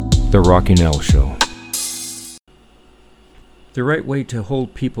The Rocky Nell Show. The right way to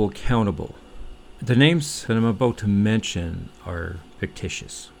hold people accountable. The names that I'm about to mention are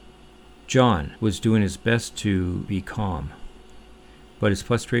fictitious. John was doing his best to be calm, but his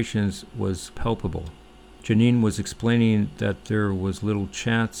frustrations was palpable. Janine was explaining that there was little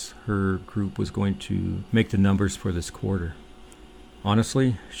chance her group was going to make the numbers for this quarter.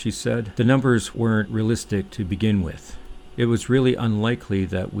 Honestly, she said, the numbers weren't realistic to begin with. It was really unlikely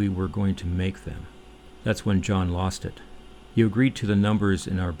that we were going to make them. That's when John lost it. You agreed to the numbers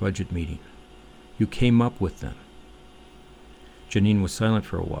in our budget meeting. You came up with them. Janine was silent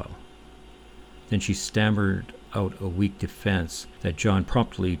for a while. Then she stammered out a weak defense that John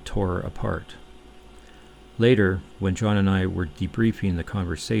promptly tore apart. Later, when John and I were debriefing the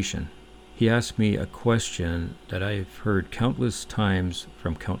conversation, he asked me a question that I've heard countless times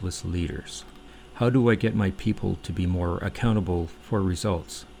from countless leaders. How do I get my people to be more accountable for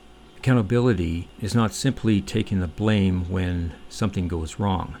results? Accountability is not simply taking the blame when something goes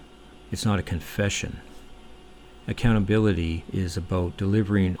wrong. It's not a confession. Accountability is about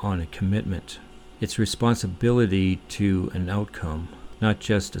delivering on a commitment. It's responsibility to an outcome, not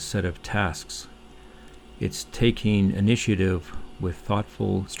just a set of tasks. It's taking initiative with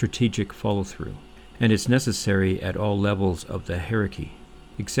thoughtful, strategic follow-through. And it's necessary at all levels of the hierarchy.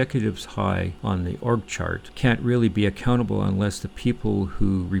 Executives high on the org chart can't really be accountable unless the people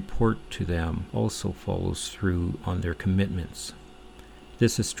who report to them also follows through on their commitments.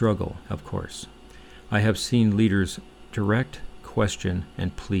 This is a struggle, of course. I have seen leaders direct, question,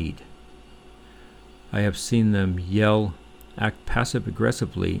 and plead. I have seen them yell, act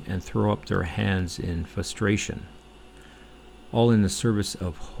passive-aggressively, and throw up their hands in frustration, all in the service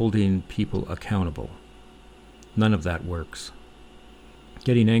of holding people accountable. None of that works.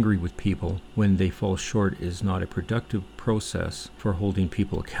 Getting angry with people when they fall short is not a productive process for holding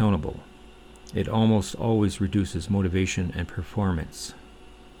people accountable. It almost always reduces motivation and performance.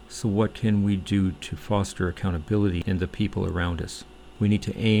 So what can we do to foster accountability in the people around us? We need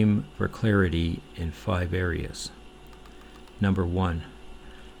to aim for clarity in 5 areas. Number 1,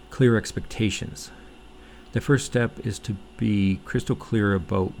 clear expectations. The first step is to be crystal clear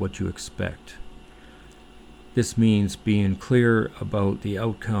about what you expect. This means being clear about the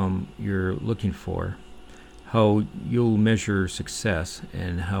outcome you're looking for, how you'll measure success,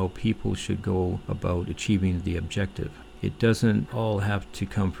 and how people should go about achieving the objective. It doesn't all have to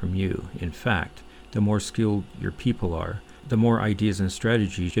come from you. In fact, the more skilled your people are, the more ideas and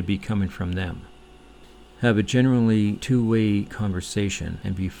strategies should be coming from them. Have a genuinely two-way conversation,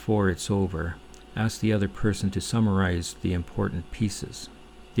 and before it's over, ask the other person to summarize the important pieces,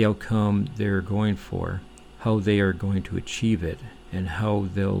 the outcome they're going for, how they are going to achieve it, and how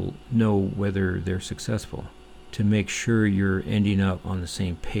they'll know whether they're successful. To make sure you're ending up on the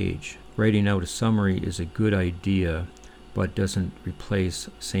same page, writing out a summary is a good idea, but doesn't replace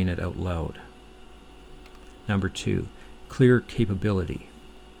saying it out loud. Number 2, clear capability.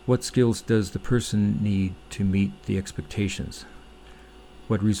 What skills does the person need to meet the expectations?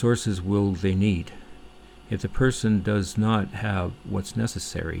 What resources will they need? If the person does not have what's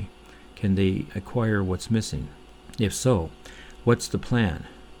necessary, can they acquire what's missing? If so, what's the plan?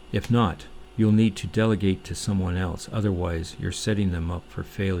 If not, you'll need to delegate to someone else, otherwise you're setting them up for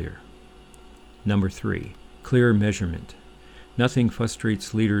failure. Number 3, clear measurement. Nothing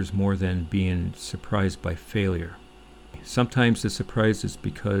frustrates leaders more than being surprised by failure. Sometimes the surprise is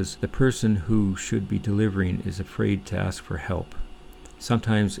because the person who should be delivering is afraid to ask for help.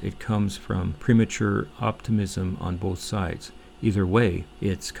 Sometimes it comes from premature optimism on both sides. Either way,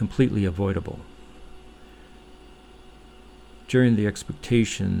 it's completely avoidable. During the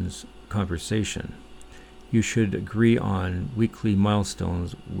expectations conversation, you should agree on weekly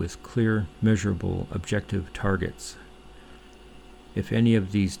milestones with clear, measurable, objective targets. If any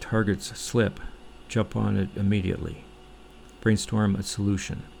of these targets slip, jump on it immediately. Brainstorm a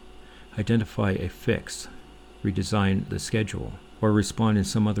solution. Identify a fix. Redesign the schedule, or respond in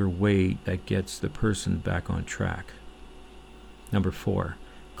some other way that gets the person back on track. Number 4,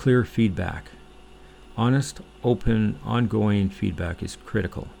 clear feedback. Honest, open, ongoing feedback is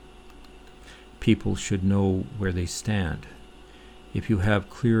critical. People should know where they stand. If you have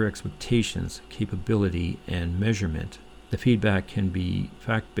clear expectations, capability, and measurement, the feedback can be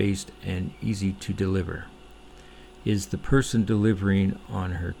fact-based and easy to deliver. Is the person delivering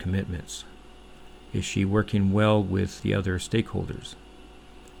on her commitments? Is she working well with the other stakeholders?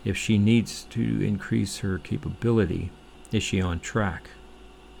 If she needs to increase her capability, is she on track?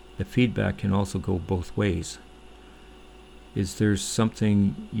 The feedback can also go both ways. Is there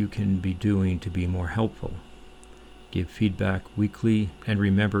something you can be doing to be more helpful? Give feedback weekly, and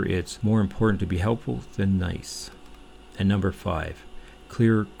remember it's more important to be helpful than nice. And number 5,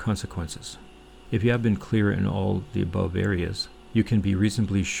 clear consequences. If you have been clear in all the above areas, you can be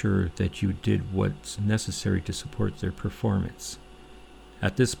reasonably sure that you did what's necessary to support their performance.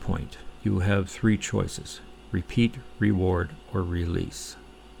 At this point, you have 3 choices: repeat, reward, or release.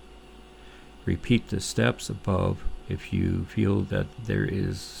 Repeat the steps above if you feel that there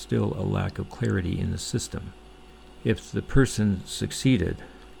is still a lack of clarity in the system. If the person succeeded,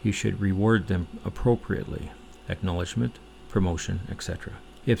 you should reward them appropriately: acknowledgement, promotion, etc.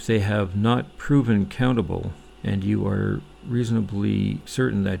 If they have not proven countable and you are reasonably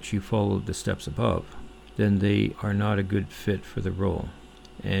certain that you followed the steps above, then they are not a good fit for the role,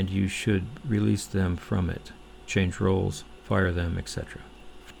 and you should release them from it, change roles, fire them, etc.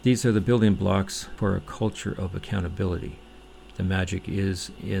 These are the building blocks for a culture of accountability. The magic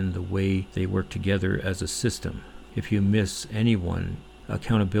is in the way they work together as a system. If you miss anyone,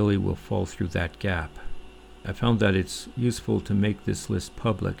 accountability will fall through that gap. I found that it's useful to make this list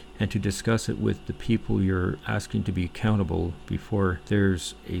public and to discuss it with the people you're asking to be accountable before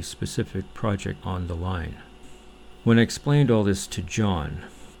there's a specific project on the line. When I explained all this to John,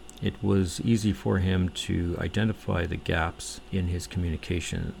 it was easy for him to identify the gaps in his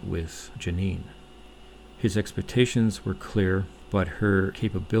communication with Janine. His expectations were clear, but her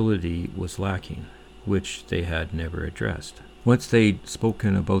capability was lacking, which they had never addressed. Once they'd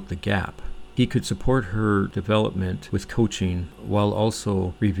spoken about the gap, he could support her development with coaching while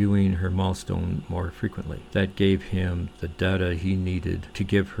also reviewing her milestone more frequently. That gave him the data he needed to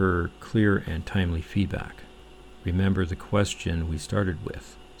give her clear and timely feedback. Remember the question we started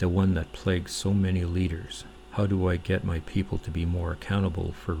with, the one that plagues so many leaders: how do I get my people to be more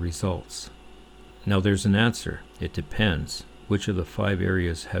accountable for results? Now there's an answer. It depends. Which of the 5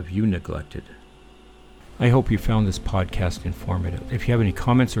 areas have you neglected? I hope you found this podcast informative. If you have any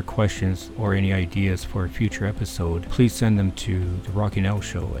comments or questions or any ideas for a future episode, please send them to the Rockin' L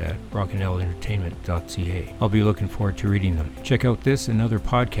Show at rockinlentertainment.ca. I'll be looking forward to reading them. Check out this and other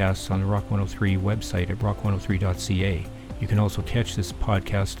podcasts on the Rock 103 website at rock103.ca. You can also catch this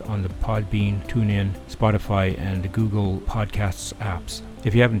podcast on the Podbean, TuneIn, Spotify, and the Google Podcasts apps.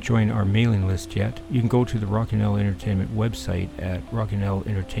 If you haven't joined our mailing list yet, you can go to the Rockin' L Entertainment website at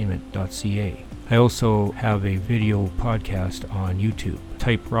rockinlentertainment.ca. I also have a video podcast on YouTube.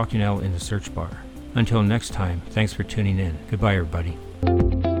 Type Rockin' L in the search bar. Until next time, thanks for tuning in. Goodbye, everybody.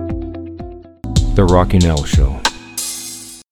 The Rockin' L Show.